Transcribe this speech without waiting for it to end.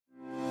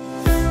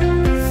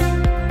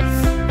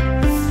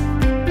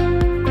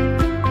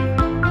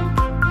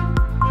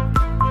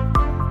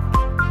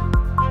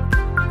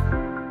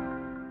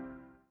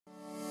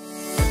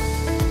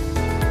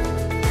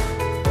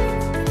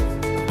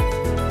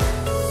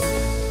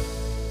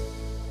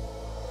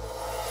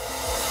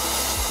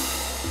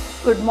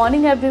Good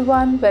morning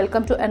everyone,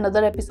 welcome to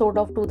another episode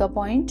of To The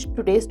Point.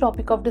 Today's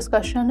topic of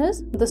discussion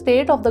is the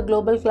State of the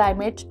Global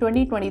Climate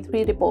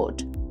 2023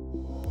 report.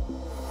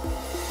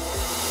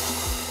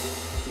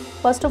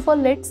 First of all,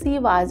 let's see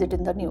why is it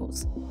in the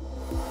news.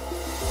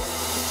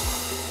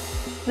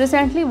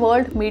 Recently,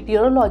 World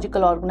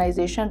Meteorological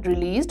Organization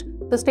released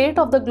the State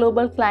of the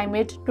Global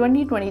Climate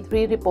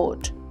 2023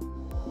 report.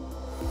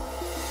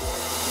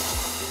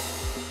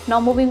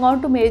 Now moving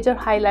on to major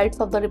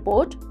highlights of the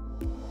report.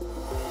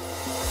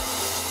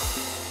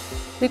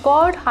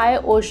 Record high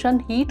ocean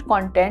heat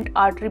content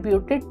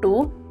attributed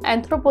to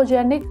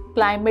anthropogenic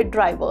climate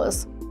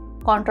drivers,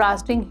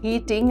 contrasting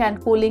heating and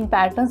cooling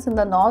patterns in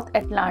the North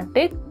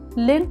Atlantic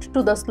linked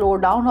to the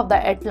slowdown of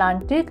the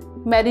Atlantic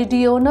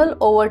meridional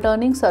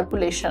overturning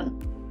circulation.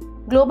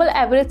 Global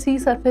average sea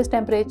surface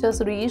temperatures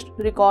reached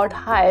record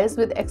highs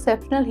with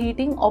exceptional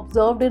heating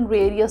observed in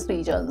various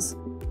regions.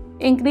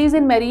 Increase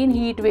in marine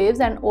heat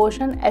waves and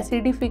ocean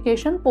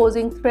acidification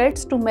posing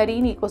threats to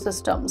marine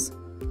ecosystems.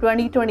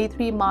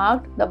 2023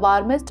 marked the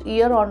warmest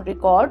year on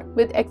record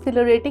with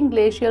accelerating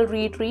glacial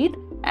retreat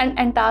and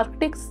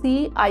Antarctic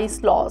sea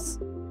ice loss.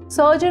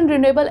 Surge in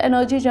renewable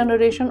energy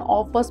generation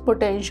offers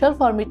potential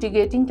for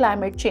mitigating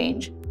climate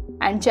change,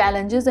 and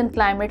challenges in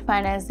climate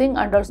financing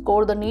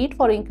underscore the need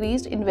for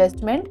increased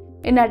investment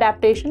in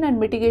adaptation and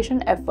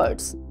mitigation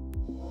efforts.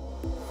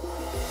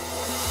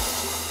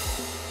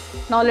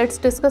 Now let's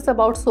discuss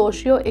about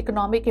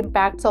socio-economic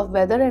impacts of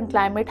weather and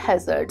climate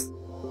hazards.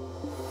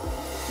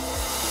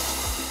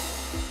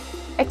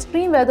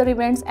 Extreme weather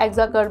events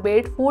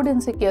exacerbate food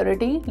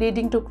insecurity,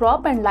 leading to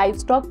crop and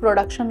livestock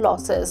production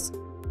losses.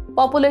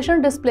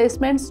 Population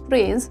displacement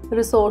strains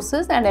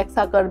resources and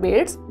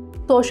exacerbates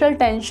social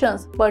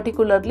tensions,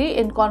 particularly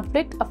in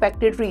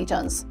conflict-affected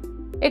regions.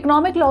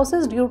 Economic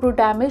losses due to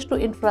damage to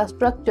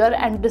infrastructure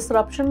and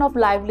disruption of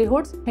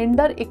livelihoods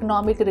hinder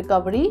economic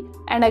recovery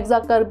and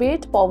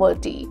exacerbate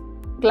poverty.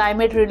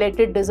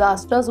 Climate-related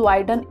disasters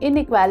widen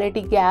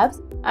inequality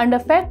gaps and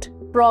affect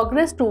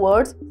progress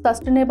towards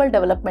sustainable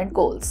development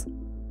goals.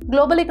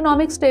 Global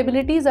economic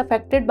stability is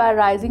affected by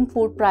rising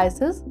food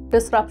prices,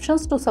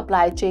 disruptions to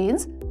supply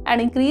chains, and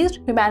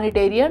increased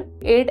humanitarian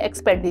aid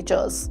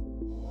expenditures.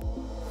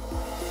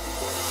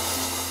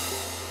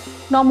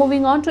 Now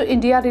moving on to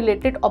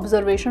India-related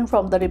observation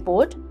from the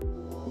report.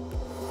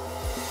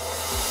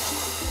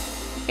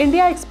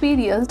 India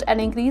experienced an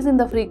increase in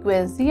the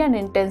frequency and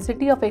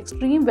intensity of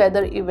extreme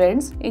weather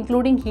events,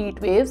 including heat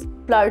waves,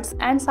 floods,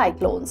 and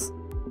cyclones.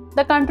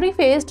 The country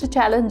faced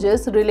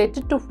challenges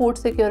related to food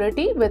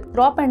security, with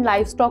crop and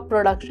livestock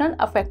production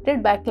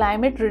affected by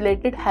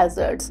climate-related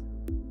hazards.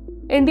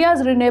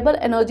 India's renewable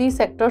energy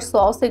sector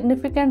saw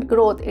significant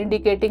growth,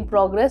 indicating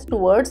progress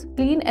towards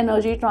clean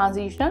energy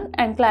transition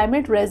and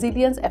climate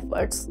resilience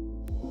efforts.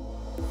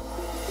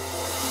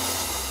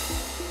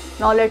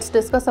 Now let's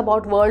discuss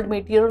about World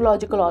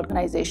Meteorological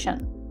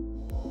Organization.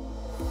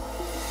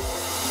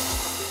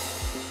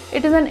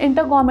 It is an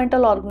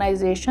intergovernmental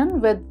organization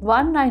with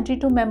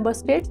 192 member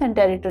states and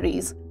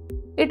territories.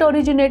 It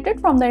originated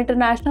from the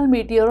International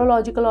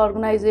Meteorological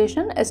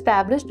Organization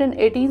established in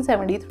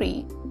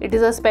 1873. It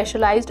is a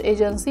specialized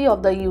agency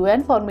of the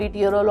UN for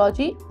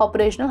meteorology,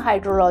 operational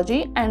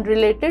hydrology, and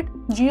related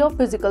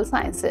geophysical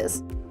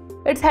sciences.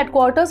 Its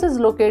headquarters is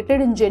located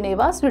in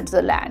Geneva,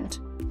 Switzerland.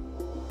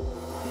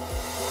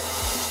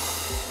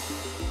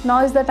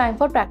 Now is the time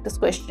for practice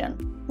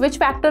question. Which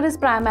factor is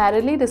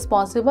primarily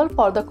responsible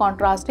for the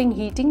contrasting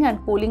heating and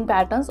cooling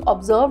patterns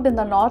observed in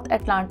the North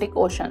Atlantic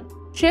Ocean?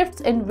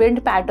 Shifts in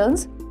wind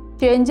patterns,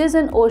 changes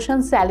in ocean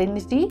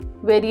salinity,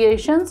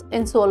 variations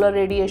in solar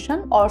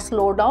radiation, or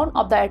slowdown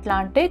of the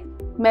Atlantic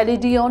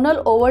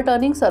meridional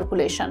overturning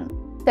circulation?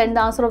 Send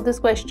the answer of this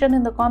question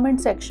in the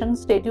comment section.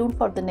 Stay tuned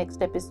for the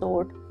next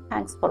episode.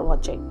 Thanks for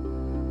watching.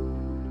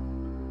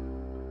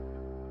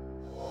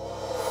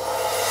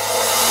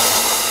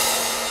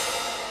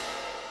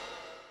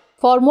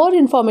 For more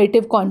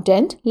informative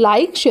content,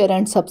 like, share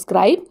and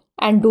subscribe,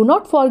 and do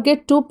not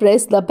forget to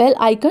press the bell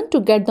icon to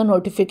get the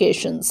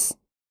notifications.